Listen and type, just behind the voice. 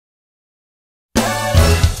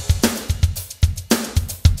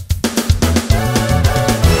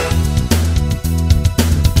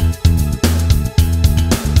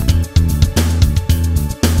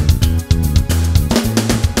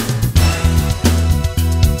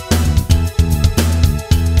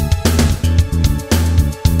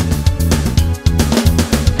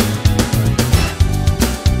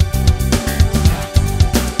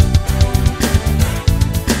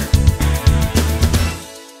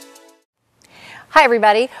Hi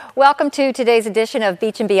everybody, welcome to today's edition of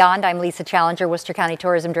Beach and Beyond. I'm Lisa Challenger, Worcester County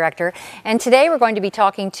Tourism Director, and today we're going to be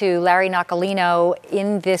talking to Larry Noccolino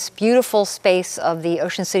in this beautiful space of the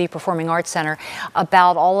Ocean City Performing Arts Center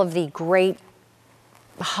about all of the great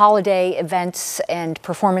holiday events and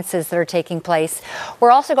performances that are taking place.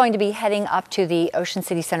 We're also going to be heading up to the Ocean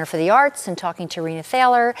City Center for the Arts and talking to Rena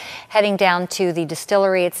Thaler, heading down to the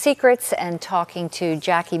distillery at Secrets and talking to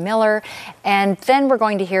Jackie Miller, and then we're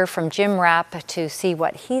going to hear from Jim Rapp to see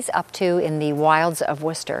what he's up to in the wilds of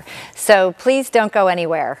Worcester. So please don't go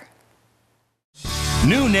anywhere.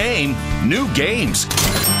 New name, new games.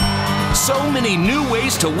 So many new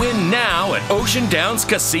ways to win now at Ocean Downs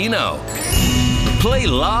Casino. Play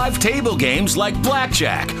live table games like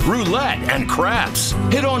blackjack, roulette, and craps.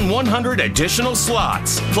 Hit on 100 additional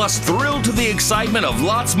slots, plus thrill to the excitement of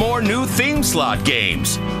lots more new theme slot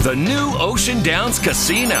games. The new Ocean Downs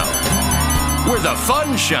Casino, where the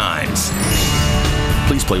fun shines.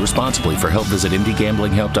 Please play responsibly. For help, visit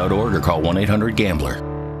mdgamblinghelp.org or call 1-800-GAMBLER.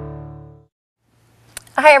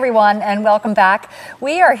 Hi everyone, and welcome back.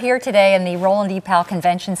 We are here today in the Roland E. Powell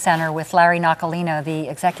Convention Center with Larry Noccolino, the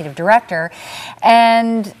Executive Director,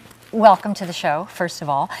 and welcome to the show, first of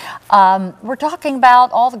all. We're talking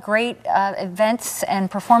about all the great events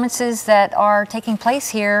and performances that are taking place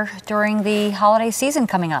here during the holiday season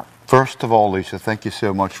coming up. First of all, Lisa, thank you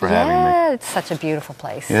so much for having me. Yeah, it's such a beautiful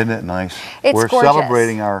place. Isn't it nice? We're gorgeous.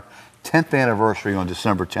 Celebrating our 10th anniversary on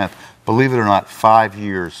December 10th. Believe it or not, 5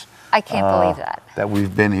 years. I can't believe that. That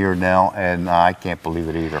we've been here now, and I can't believe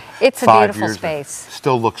it either. It's a beautiful space.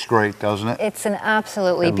 Still looks great, doesn't it? It's an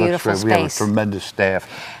absolutely beautiful space. We have a tremendous staff.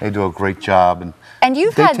 They do a great job, and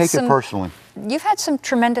you've they had take it personally. You've had some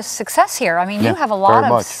tremendous success here. I mean, you have a lot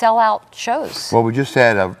of sellout shows. Well, we just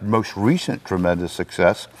had a most recent tremendous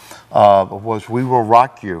success. Was We Will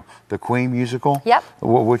Rock You, the Queen musical. Yep.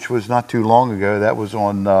 Which was not too long ago. That was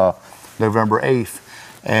on November 8th.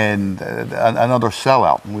 And another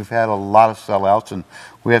sellout. And we've had a lot of sellouts, and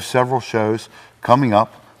we have several shows coming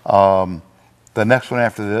up. The next one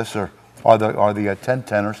after this are the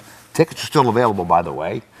 10-teners. Tickets are still available, by the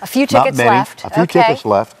way. A few tickets left. A few tickets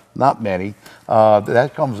left, not many.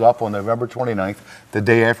 That comes up on November 29th, the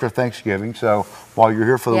day after Thanksgiving. So while you're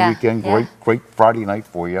here for the weekend, great Friday night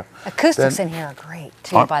for you. Acoustics in here are great,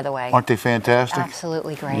 too, by the way. Aren't they fantastic?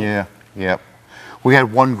 Absolutely great. Yeah. We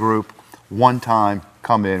had one group, one time,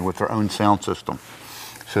 come in with their own sound system.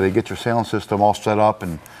 So they get their sound system all set up,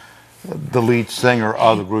 and the lead singer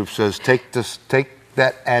of the group says, take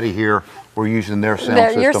that out of here. We're using their sound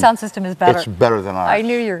system. Your sound system is better. It's better than ours. I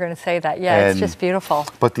knew you were going to say that. Yeah, it's just beautiful.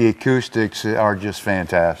 But the acoustics are just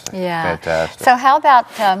fantastic. Yeah. Fantastic. So how about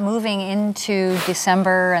moving into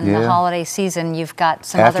December and the holiday season? You've got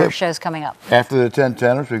some other shows coming up. After the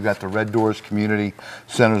 10-teners, we've got the Red Doors Community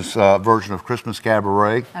Center's version of Christmas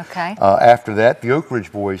Cabaret. Okay. After that, the Oak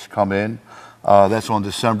Ridge Boys come in. That's on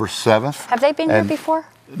December 7th. Have they been here before?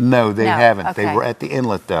 No, they haven't. Okay. They were at the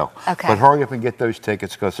Inlet, though. Okay. But hurry up and get those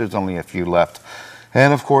tickets, because there's only a few left.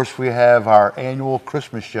 And, of course, we have our annual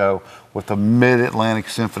Christmas show with the Mid-Atlantic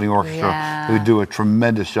Symphony Orchestra, who do a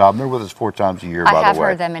tremendous job. They're with us 4 times a year, by the way. I have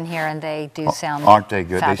heard them in here, and they do sound Aren't they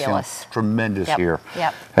good? fabulous. They sound tremendous here.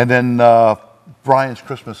 Yep. And then Brian's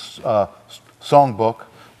Christmas Songbook,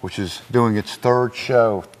 which is doing its 3rd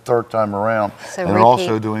show, 3rd time around. So and they're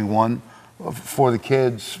also doing one for the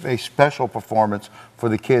kids, a special performance for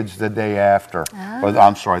the kids the day after. Or,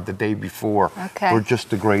 I'm sorry, the day before. For just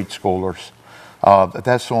the grade schoolers.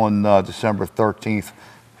 That's on December 13th.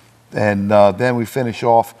 And then we finish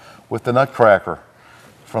off with the Nutcracker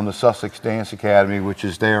from the Sussex Dance Academy, which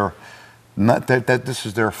is this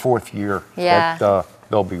is their 4th year that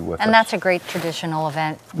they'll be with us. And that's a great traditional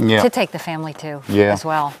event to take the family to as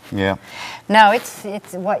well. Yeah. No, it's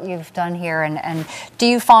what you've done here. And do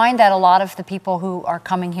you find that a lot of the people who are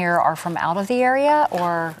coming here are from out of the area,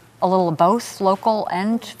 or a little of both, local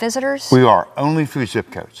and visitors? We are, only through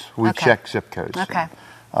zip codes. We check zip codes. Okay.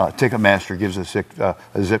 Ticketmaster gives us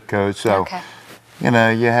a zip code. So, you know,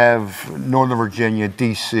 you have Northern Virginia,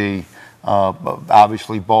 D.C.,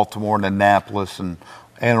 obviously Baltimore and Annapolis, and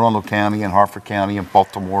Anne Arundel County and Harford County and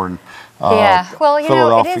Baltimore and well, you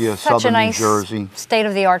Philadelphia, know, it is such a nice New Jersey.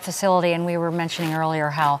 State-of-the-art facility, and we were mentioning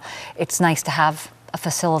earlier how it's nice to have a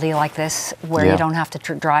facility like this where you don't have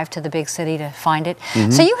to drive to the big city to find it.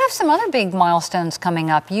 So you have some other big milestones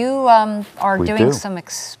coming up. You are doing some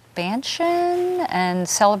expansion and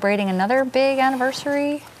celebrating another big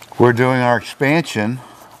anniversary. We're doing our expansion.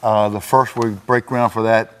 We break ground for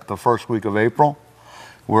that the first week of April.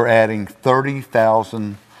 We're adding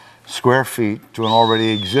 30,000 square feet to an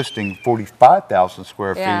already existing 45,000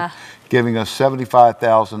 square feet, giving us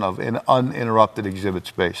 75,000 of uninterrupted exhibit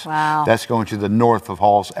space. Wow. That's going to the north of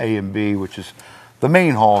halls A and B, which is the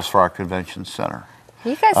main halls for our convention center.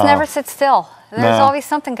 You guys never sit still. There's always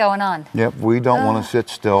something going on. Yep, we don't want to sit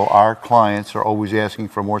still. Our clients are always asking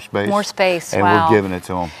for more space. More space, and we're giving it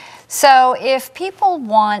to them. So if people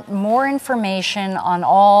want more information on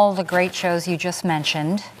all the great shows you just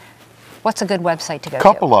mentioned, what's a good website to go to? A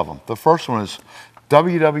couple of them. The first one is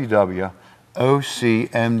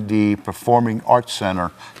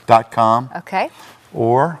www.ocmdperformingartscenter.com. Okay.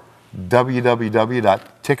 Or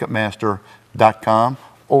www.ticketmaster.com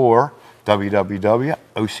or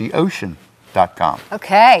www.ococean.com.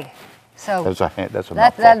 Okay. So that's a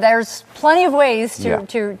mouthful. There's plenty of ways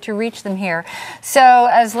to reach them here. So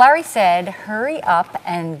as Larry said, hurry up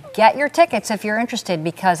and get your tickets if you're interested,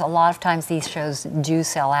 because a lot of times these shows do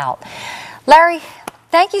sell out. Larry,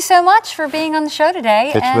 thank you so much for being on the show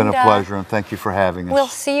today. It's been a pleasure, and thank you for having us. We'll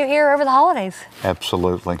see you here over the holidays.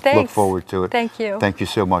 Absolutely. Thanks. Look forward to it. Thank you. Thank you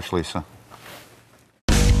so much, Lisa.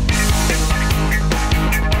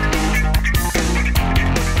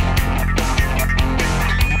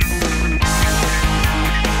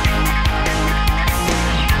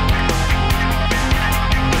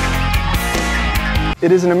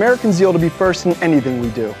 It is an American zeal to be first in anything we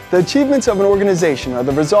do. The achievements of an organization are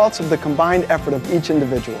the results of the combined effort of each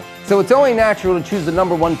individual. So it's only natural to choose the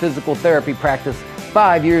 #1 physical therapy practice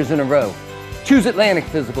 5 years in a row. Choose Atlantic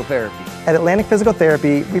Physical Therapy. At Atlantic Physical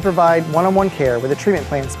Therapy, we provide one-on-one care with a treatment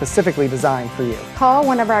plan specifically designed for you. Call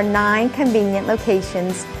one of our 9 convenient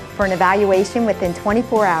locations for an evaluation within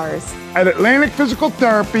 24 hours. At Atlantic Physical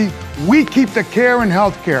Therapy, we keep the care in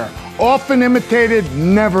healthcare, often imitated,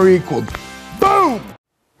 never equaled. Boom!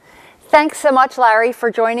 Thanks so much, Larry,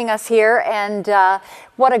 for joining us here, and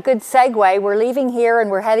what a good segue. We're leaving here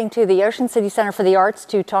and we're heading to the Ocean City Center for the Arts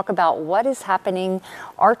to talk about what is happening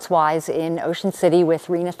arts-wise in Ocean City with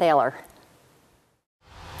Rena Thaler.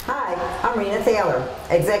 Hi, I'm Rena Thaler,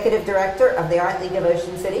 Executive Director of the Art League of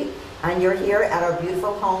Ocean City, and you're here at our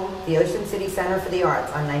beautiful home, the Ocean City Center for the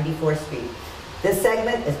Arts on 94th Street. This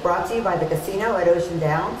segment is brought to you by the casino at Ocean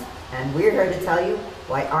Downs, and we're here to tell you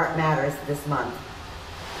why art matters this month.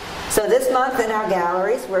 So this month in our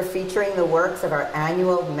galleries, we're featuring the works of our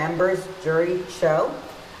annual members jury show.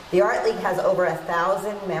 The Art League has over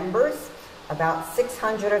 1,000 members. About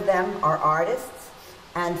 600 of them are artists.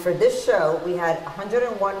 And for this show, we had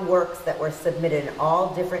 101 works that were submitted in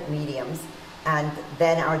all different mediums. And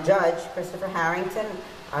then our judge, Christopher Harrington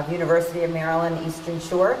of University of Maryland Eastern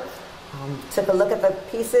Shore, took a look at the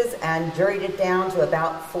pieces and juried it down to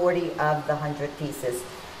about 40 of the 100 pieces.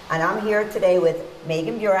 And I'm here today with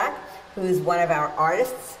Megan Burak, who's one of our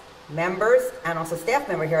artists, members, and also staff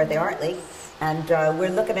member here at the Art League. And we're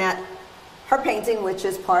looking at her painting, which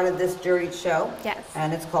is part of this juried show. Yes.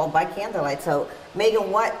 And it's called By Candlelight. So,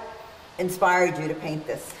 Megan, what inspired you to paint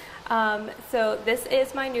this? So this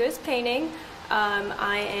is my newest painting.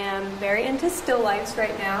 I am very into still lifes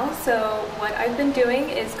right now. So what I've been doing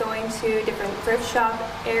is going to different thrift shop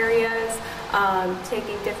areas,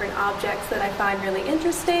 taking different objects that I find really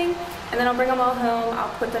interesting, and then I'll bring them all home.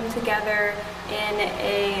 I'll put them together in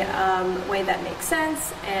a way that makes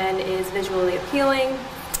sense and is visually appealing,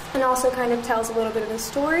 and also kind of tells a little bit of a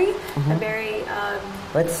story. A very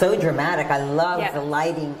it's so dramatic. I love the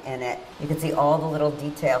lighting in it. You can see all the little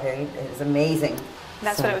detail here. It's amazing.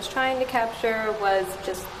 That's what I was trying to capture, was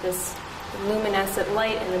just this luminescent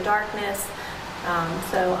light in the darkness.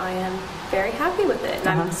 So I am very happy with it,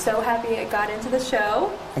 and I'm so happy it got into the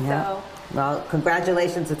show. So. Well,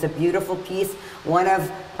 congratulations. It's a beautiful piece. One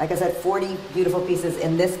of, like I said, 40 beautiful pieces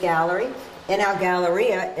in this gallery. In our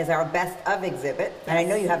Galleria is our Best of exhibit, and I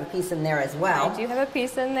know you have a piece in there as well. I do have a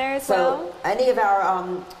piece in there as well. So any of our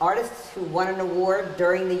artists who won an award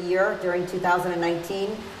during the year, during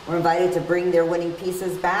 2019, were invited to bring their winning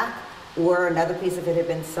pieces back, or another piece if it had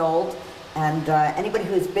been sold. And anybody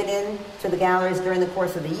who's been in to the galleries during the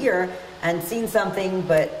course of the year and seen something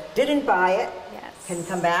but didn't buy it, can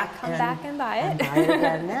come back and buy it. And buy it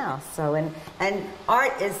again now. So and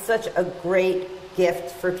art is such a great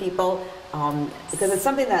gift for people because it's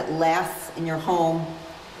something that lasts in your home,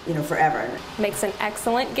 you know, forever. Makes an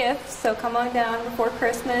excellent gift. So come on down before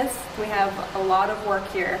Christmas. We have a lot of work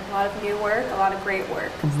here, a lot of new work, a lot of great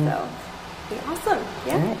work. So be awesome.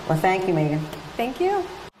 Yeah. All right. Well, thank you, Megan. Thank you.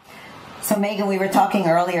 So Megan, we were talking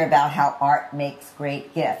earlier about how art makes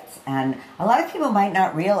great gifts, and a lot of people might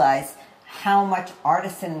not realize how much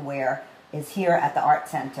artisan wear is here at the Art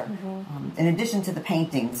Center, in addition to the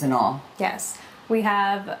paintings and all. Yes, we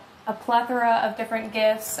have a plethora of different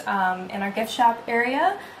gifts in our gift shop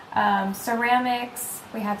area. ceramics,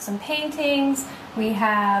 we have some paintings, we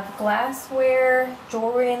have glassware,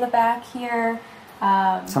 jewelry in the back here.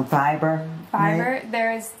 Some fiber. Fiber.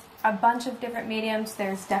 There's a bunch of different mediums.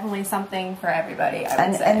 There's definitely something for everybody, I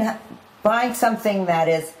would say. And buying something that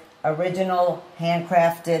is original,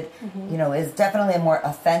 handcrafted, you know, is definitely a more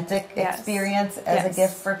authentic experience as a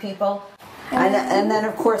gift for people. And then,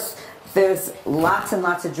 of course, there's lots and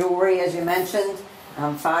lots of jewelry, as you mentioned,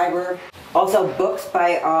 fiber. Also books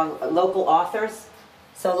by local authors.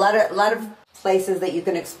 So a lot of places that you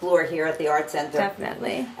can explore here at the Art Center.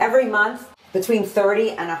 Definitely. Every month, between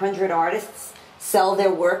 30 and 100 artists sell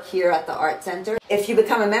their work here at the Art Center. If you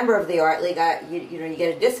become a member of the Art League, you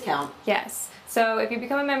get a discount. Yes. So if you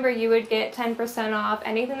become a member, you would get 10% off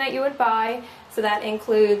anything that you would buy. So that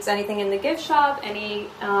includes anything in the gift shop, any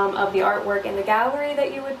of the artwork in the gallery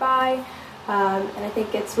that you would buy. And I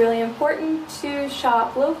think it's really important to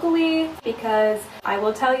shop locally because I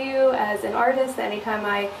will tell you as an artist, anytime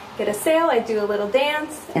I get a sale, I do a little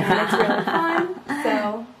dance and it's really fun.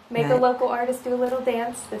 So make a local artist do a little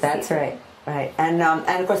dance this season. Right. And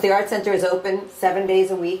of course the Art Center is open 7 days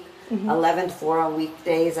a week. 11 to 4 on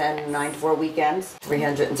weekdays and 9 to 4 weekends,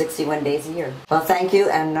 361 days a year. Well, thank you,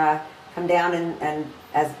 and come down and,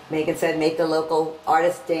 as Megan said, make the local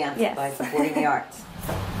artist dance by supporting the arts.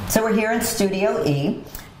 So we're here in Studio E,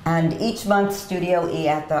 and each month Studio E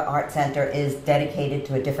at the Art Center is dedicated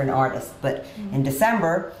to a different artist. But in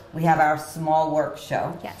December, we have our small work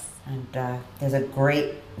show. Yes. And there's a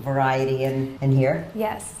great variety in here.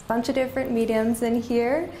 Yes, a bunch of different mediums in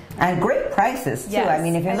here. And great prices, too. Yes, I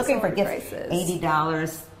mean, if you're looking for gifts, prices. $80,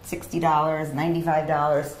 $60,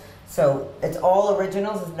 $95. So it's all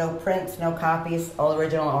originals, there's no prints, no copies, all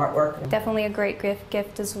original artwork. Definitely a great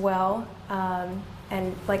gift as well.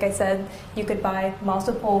 And like I said, you could buy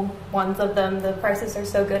multiple ones of them. The prices are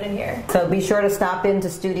so good in here. So be sure to stop into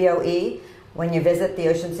Studio E when you visit the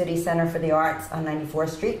Ocean City Center for the Arts on 94th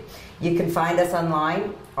Street. You can find us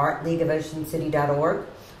online, artleagueofoceancity.org,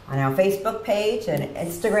 on our Facebook page and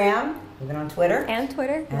Instagram, even on Twitter. And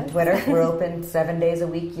Twitter. We're open 7 days a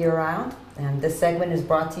week year-round. And this segment is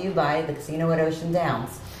brought to you by the Casino at Ocean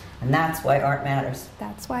Downs. And that's why art matters.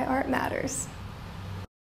 That's why art matters.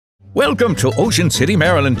 Welcome to Ocean City,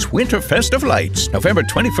 Maryland's Winterfest of Lights, November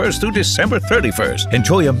 21st through December 31st.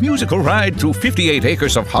 Enjoy a musical ride through 58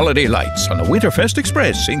 acres of holiday lights on the Winterfest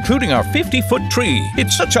Express, including our 50-foot tree.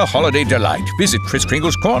 It's such a holiday delight. Visit Kris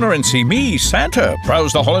Kringle's Corner and see me, Santa.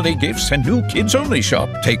 Browse the holiday gifts and new kids-only shop.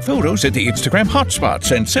 Take photos at the Instagram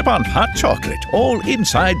hotspots and sip on hot chocolate, all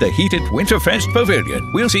inside the heated Winterfest Pavilion.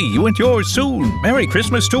 We'll see you and yours soon. Merry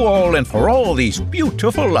Christmas to all, and for all these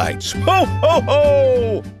beautiful lights. Ho, ho,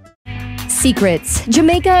 ho! Secrets,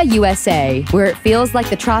 Jamaica, USA, where it feels like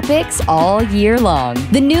the tropics all year long.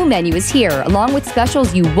 The new menu is here, along with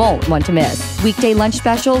specials you won't want to miss. Weekday lunch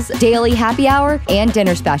specials, daily happy hour, and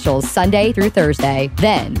dinner specials Sunday through Thursday.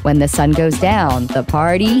 Then, when the sun goes down, the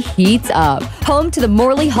party heats up. Home to the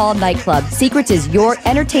Morley Hall nightclub, Secrets is your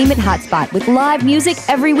entertainment hotspot with live music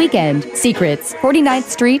every weekend. Secrets, 49th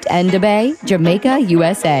Street, Enda Bay, Jamaica,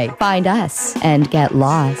 USA. Find us and get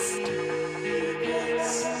lost.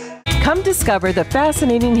 Come discover the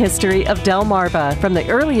fascinating history of Delmarva, from the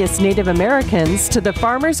earliest Native Americans to the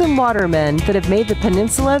farmers and watermen that have made the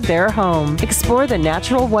peninsula their home. Explore the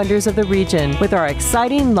natural wonders of the region with our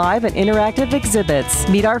exciting live and interactive exhibits.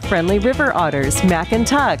 Meet our friendly river otters, Mac and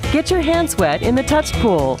Tuck. Get your hands wet in the touch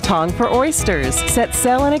pool, tong for oysters, set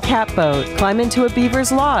sail in a catboat, climb into a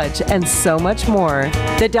beaver's lodge, and so much more.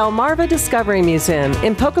 The Delmarva Discovery Museum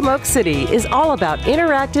in Pocomoke City is all about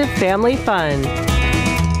interactive family fun.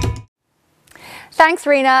 Thanks,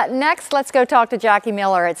 Rena. Next, let's go talk to Jackie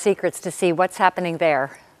Miller at Secrets to see what's happening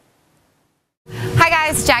there. Hi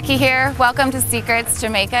guys, Jackie here. Welcome to Secrets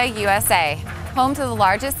Jamaica, USA, home to the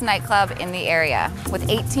largest nightclub in the area, with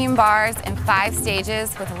 18 bars and 5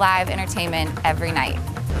 stages with live entertainment every night.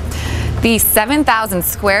 The 7,000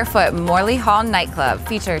 square foot Morley Hall nightclub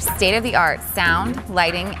features state-of-the-art sound,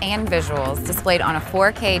 lighting, and visuals displayed on a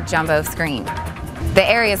 4K jumbo screen. The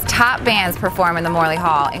area's top bands perform in the Morley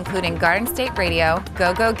Hall, including Garden State Radio,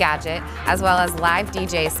 Go Go Gadget, as well as live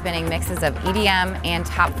DJs spinning mixes of EDM and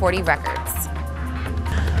Top 40 records.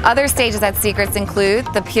 Other stages at Secrets include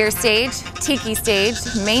the Pier Stage, Tiki Stage,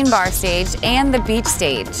 Main Bar Stage, and the Beach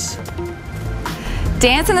Stage.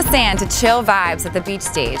 Dance in the sand to chill vibes at the Beach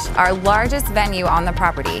Stage, our largest venue on the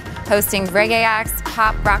property, hosting reggae acts,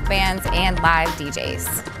 pop rock bands, and live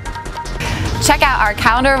DJs. Check out our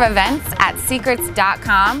calendar of events at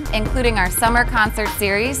secrets.com, including our summer concert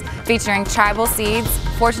series featuring Tribal Seeds,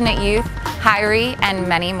 Fortunate Youth, Hyrie, and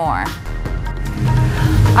many more.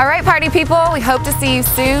 All right, party people, we hope to see you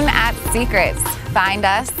soon at Secrets. Find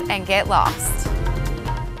us and get lost.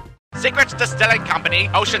 Secrets Distilling Company,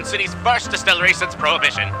 Ocean City's first distillery since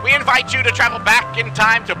Prohibition. We invite you to travel back in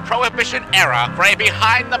time to Prohibition era for a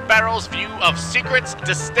behind-the-barrels view of Secrets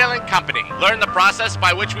Distilling Company. Learn the process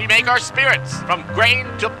by which we make our spirits, from grain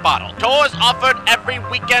to bottle. Tours offered every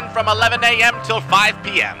weekend from 11 a.m. till 5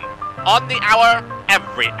 p.m. On the hour,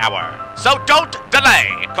 every hour. So don't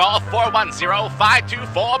delay. Call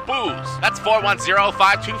 410-524-BOOZE. That's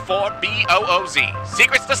 410-524-BOOZ.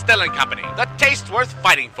 Secrets Distilling Company, the taste worth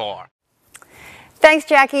fighting for. Thanks,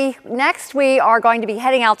 Jackie. Next, we are going to be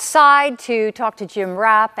heading outside to talk to Jim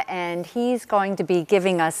Rapp, and he's going to be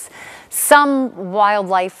giving us some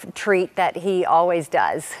wildlife treat that he always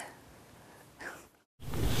does.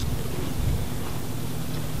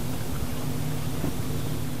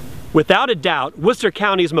 Without a doubt, Worcester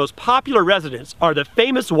County's most popular residents are the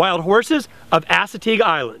famous wild horses of Assateague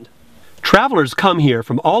Island. Travelers come here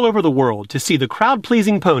from all over the world to see the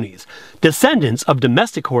crowd-pleasing ponies, descendants of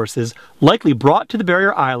domestic horses likely brought to the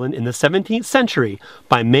barrier island in the 17th century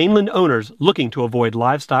by mainland owners looking to avoid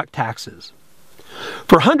livestock taxes.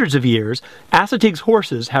 For hundreds of years, Assateague's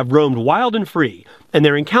horses have roamed wild and free, and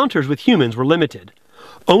their encounters with humans were limited.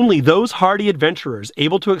 Only those hardy adventurers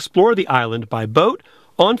able to explore the island by boat,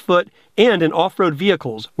 on foot, and in off-road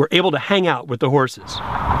vehicles were able to hang out with the horses.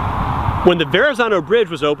 When the Verrazano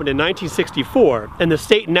Bridge was opened in 1964 and the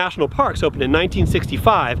state and national parks opened in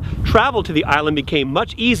 1965, travel to the island became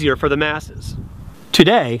much easier for the masses.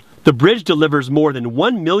 Today, the bridge delivers more than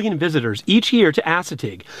 1 million visitors each year to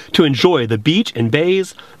Assateague to enjoy the beach and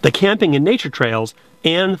bays, the camping and nature trails,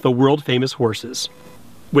 and the world-famous horses.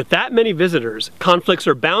 With that many visitors, conflicts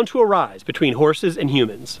are bound to arise between horses and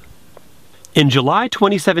humans. In July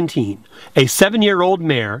 2017, a 7-year-old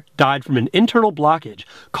mare died from an internal blockage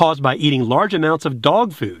caused by eating large amounts of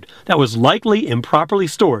dog food that was likely improperly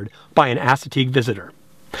stored by an Assateague visitor.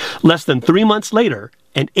 Less than 3 months later,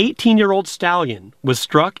 an 18-year-old stallion was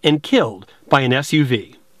struck and killed by an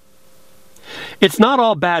SUV. It's not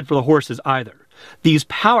all bad for the horses either. These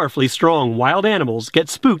powerfully strong wild animals get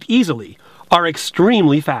spooked easily, are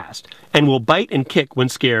extremely fast, and will bite and kick when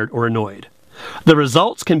scared or annoyed. The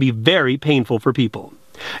results can be very painful for people.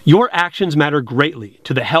 Your actions matter greatly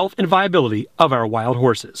to the health and viability of our wild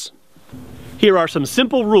horses. Here are some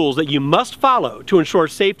simple rules that you must follow to ensure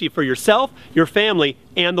safety for yourself, your family,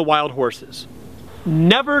 and the wild horses.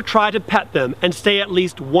 Never try to pet them and stay at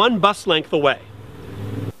least 1 bus length away.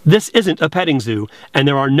 This isn't a petting zoo, and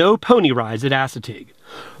there are no pony rides at Assateague.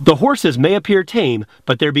 The horses may appear tame,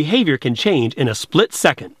 but their behavior can change in a split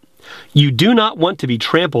second. You do not want to be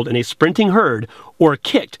trampled in a sprinting herd or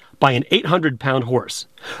kicked by an 800-pound horse.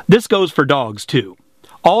 This goes for dogs, too.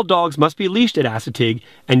 All dogs must be leashed at Assateague,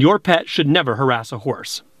 and your pet should never harass a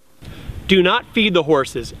horse. Do not feed the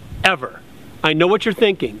horses, ever. I know what you're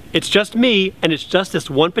thinking. It's just me, and it's just this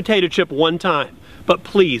one potato chip one time. But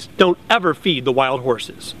please, don't ever feed the wild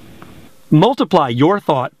horses. Multiply your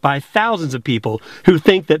thought by thousands of people who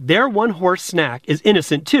think that their one-horse snack is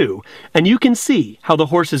innocent too, and you can see how the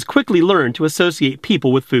horses quickly learn to associate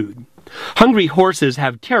people with food. Hungry horses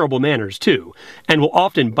have terrible manners too, and will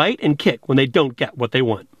often bite and kick when they don't get what they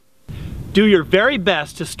want. Do your very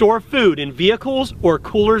best to store food in vehicles or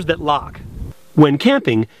coolers that lock. When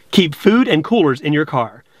camping, keep food and coolers in your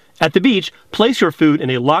car. At the beach, place your food in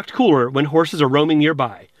a locked cooler when horses are roaming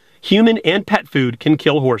nearby. Human and pet food can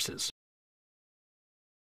kill horses.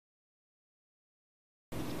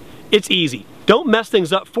 It's easy. Don't mess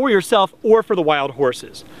things up for yourself or for the wild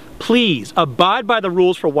horses. Please abide by the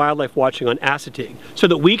rules for wildlife watching on Assateague so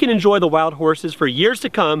that we can enjoy the wild horses for years to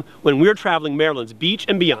come when we're traveling Maryland's beach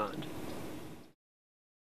and beyond.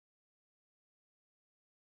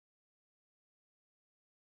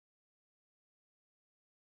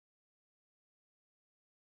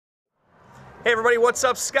 Hey everybody, what's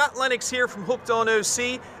up? Scott Lennox here from Hooked on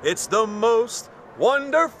OC. It's the most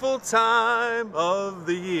wonderful time of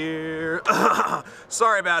the year.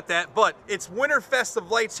 Sorry about that, but it's Winterfest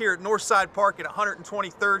of Lights here at Northside Park at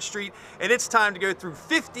 123rd Street, and it's time to go through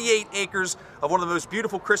 58 acres of one of the most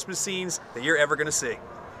beautiful Christmas scenes that you're ever going to see.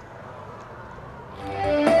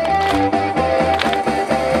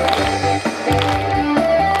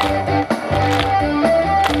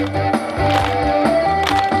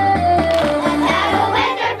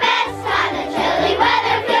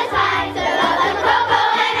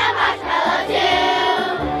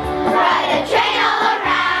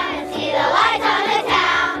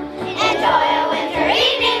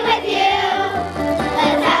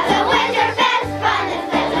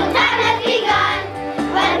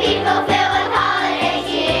 People fill with holiday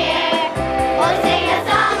cheer.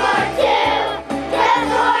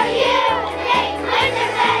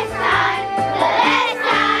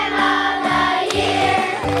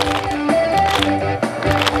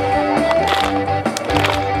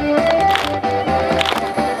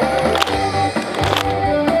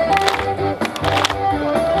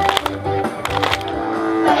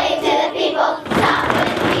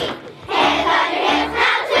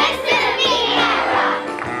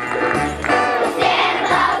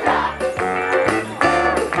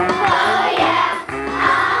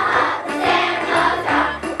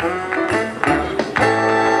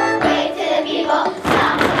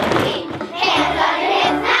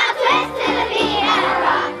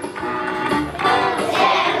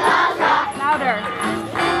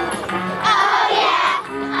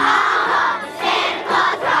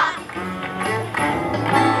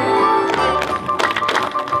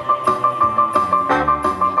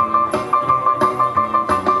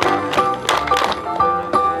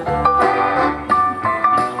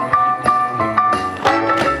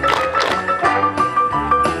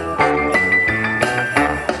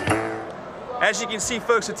 As you can see,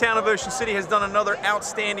 folks, the town of Ocean City has done another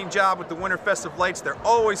outstanding job with the winter festive lights. They're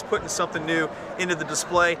always putting something new into the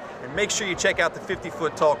display. And make sure you check out the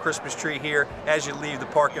 50-foot tall Christmas tree here as you leave the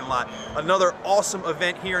parking lot. Another awesome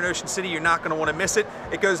event here in Ocean City. You're not going to want to miss it.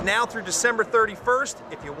 It goes now through December 31st.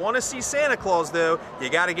 If you want to see Santa Claus, though, you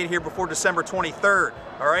got to get here before December 23rd.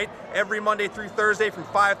 All right? Every Monday through Thursday from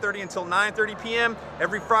 5:30 until 9:30 p.m.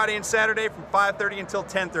 Every Friday and Saturday from 5:30 until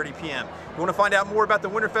 10:30 p.m. If you want to find out more about the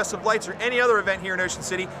Winter Festive Lights or any other event here in Ocean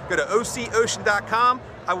City, go to ococean.com.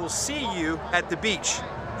 I will see you at the beach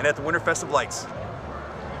and at the Winter Festive Lights.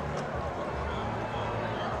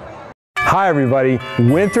 Hi everybody,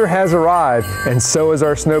 winter has arrived and so has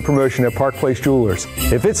our snow promotion at Park Place Jewelers.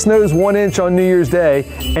 If it snows 1 inch on New Year's Day,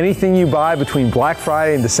 anything you buy between Black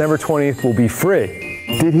Friday and December 20th will be free.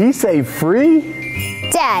 Did he say free?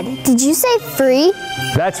 Dad, did you say free?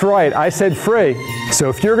 That's right, I said free. So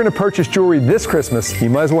if you're going to purchase jewelry this Christmas, you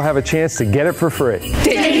might as well have a chance to get it for free.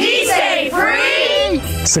 Did he say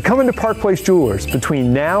free? So come into Park Place Jewelers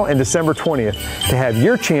between now and December 20th to have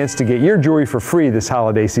your chance to get your jewelry for free this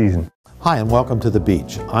holiday season. Hi and welcome to the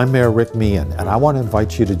beach. I'm Mayor Rick Meehan and I want to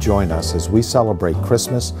invite you to join us as we celebrate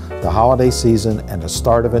Christmas, the holiday season, and the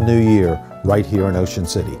start of a new year right here in Ocean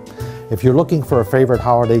City. If you're looking for a favorite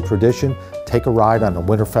holiday tradition, take a ride on the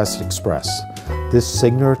Winterfest Express. This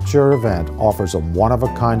signature event offers a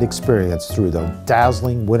one-of-a-kind experience through the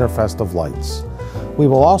dazzling Winterfest of lights. We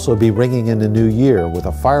will also be ringing in the new year with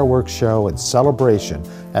a fireworks show and celebration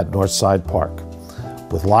at Northside Park.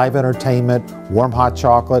 With live entertainment, warm hot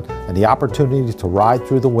chocolate, and the opportunity to ride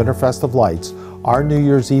through the Winterfest of Lights, our New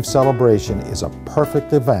Year's Eve celebration is a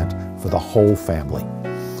perfect event for the whole family.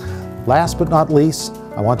 Last but not least,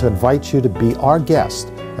 I want to invite you to be our guest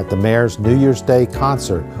at the Mayor's New Year's Day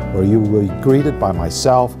concert, where you will be greeted by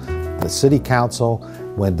myself, the City Council,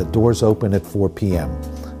 when the doors open at 4 p.m.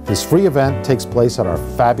 This free event takes place at our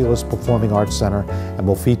fabulous Performing Arts Center and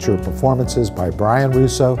will feature performances by Brian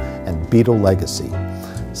Russo and Beatle Legacy.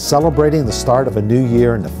 Celebrating the start of a new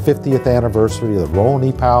year and the 50th anniversary of the Roland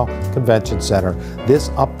E. Powell Convention Center, this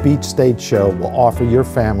upbeat stage show will offer your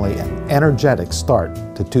family an energetic start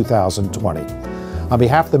to 2020. On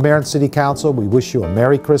behalf of the Mayor and City Council, we wish you a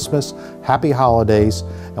Merry Christmas, Happy Holidays,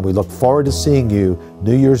 and we look forward to seeing you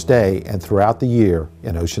New Year's Day and throughout the year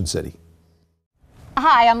in Ocean City.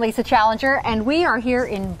 Hi, I'm Lisa Challenger, and we are here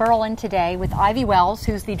in Berlin today with Ivy Wells,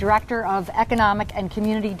 who's the Director of Economic and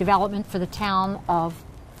Community Development for the town of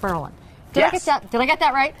Berlin. Did I get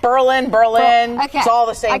that right? Berlin. Okay. It's all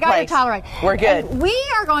the same place. I got your title right. We're good. And we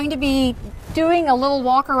are going to be doing a little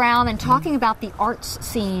walk around and talking about the arts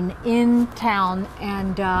scene in town,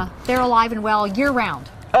 and they're alive and well year round.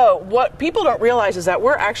 Oh, what people don't realize is that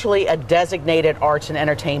we're actually a designated arts and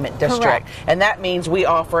entertainment district. Correct. And that means we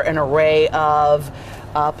offer an array of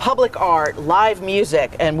public art, live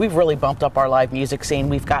music, and we've really bumped up our live music scene.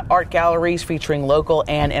 We've got art galleries featuring local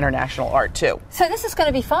and international art too. So this is going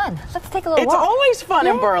to be fun. Let's take a little walk. It's always fun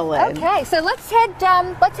in Berlin. Okay, so let's head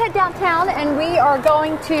downtown, and we are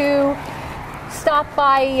going to stop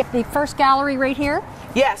by the first gallery right here.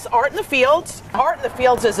 Yes, Art in the Fields. Art in the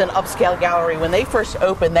Fields is an upscale gallery. When they first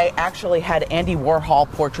opened, they actually had Andy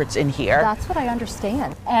Warhol portraits in here. That's what I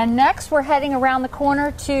understand. And next, we're heading around the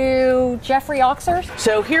corner to Jeffrey Oxer's.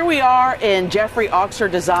 So here we are in Jeffrey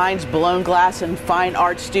Oxer Designs Blown Glass and Fine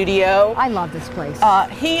Art Studio. I love this place.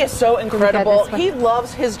 He is so incredible. He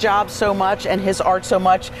loves his job so much and his art so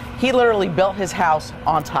much. He literally built his house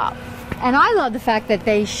on top. And I love the fact that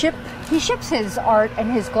he ships his art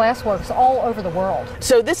and his glassworks all over the world.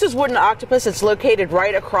 So this is Wooden Octopus. It's located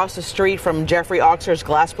right across the street from Jeffrey Oxer's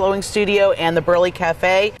glass blowing studio and the Burley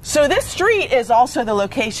Cafe. So this street is also the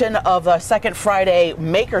location of the Second Friday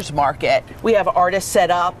Makers Market. We have artists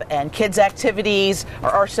set up and kids activities,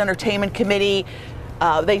 our Arts Entertainment Committee.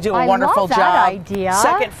 They do a wonderful job. Idea.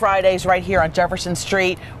 Second Friday's right here on Jefferson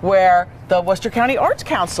Street, where the Worcester County Arts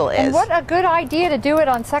Council is. And what a good idea to do it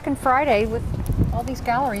on Second Friday with all these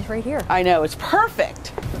galleries right here. I know, it's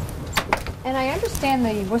perfect. And I understand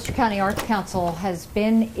the Worcester County Arts Council has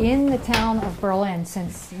been in the town of Berlin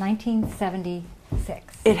since 1976.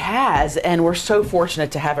 It has, and we're so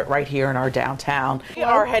fortunate to have it right here in our downtown. We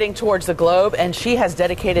are heading towards the Globe, and she has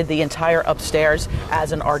dedicated the entire upstairs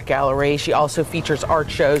as an art gallery. She also features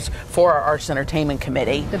art shows for our Arts Entertainment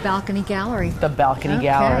Committee. The Balcony Gallery. The Balcony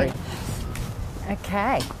Gallery.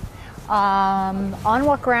 Okay. On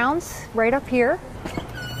what grounds? Right up here. It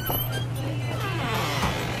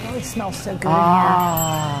really smells so good in here.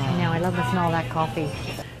 I know, I love the smell of that coffee.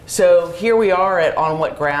 So here we are at On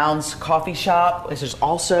What Grounds Coffee Shop. There's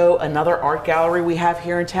also another art gallery we have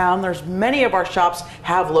here in town. There's many of our shops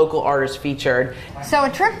have local artists featured. So a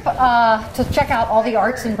trip to check out all the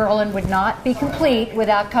arts in Berlin would not be complete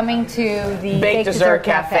without coming to the Baked Dessert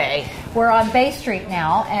Cafe. We're on Bay Street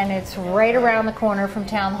now, and it's right around the corner from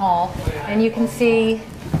Town Hall, and you can see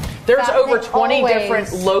there's over 20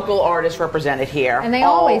 different local artists represented here. And they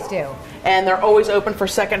always do. And they're always open for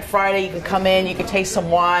Second Friday. You can come in, you can taste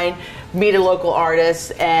some wine, meet a local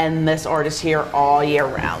artist, and this artist here all year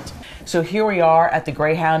round. So here we are at the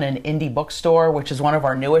Greyhound and Indie Bookstore, which is one of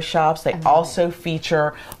our newest shops. They also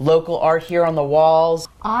feature local art here on the walls.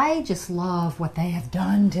 I just love what they have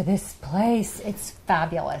done to this place. It's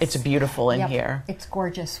fabulous. It's beautiful in here. It's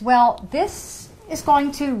gorgeous. Well, this is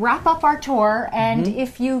going to wrap up our tour, and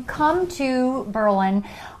if you come to Berlin,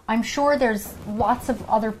 I'm sure there's lots of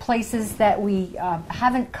other places that we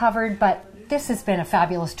haven't covered, but this has been a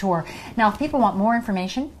fabulous tour. Now, if people want more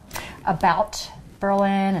information about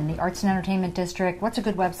Berlin and the Arts and Entertainment District, what's a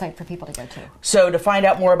good website for people to go to? So to find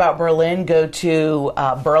out more about Berlin, go to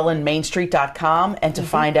berlinmainstreet.com, and to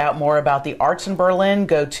find out more about the arts in Berlin,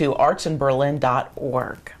 go to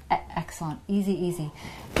artsinberlin.org. Excellent. Easy, easy.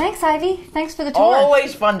 Thanks, Ivy. Thanks for the tour.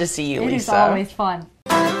 Always fun to see you, Lisa. It is always fun.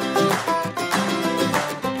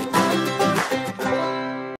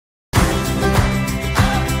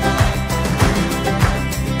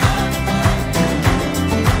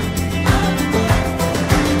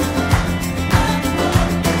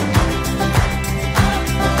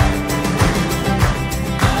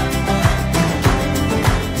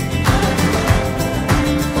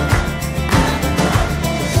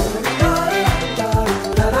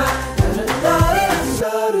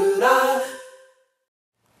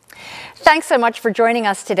 Thanks so much for joining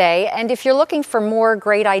us today. And if you're looking for more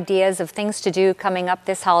great ideas of things to do coming up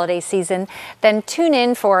this holiday season, then tune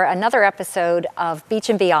in for another episode of Beach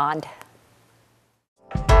and Beyond.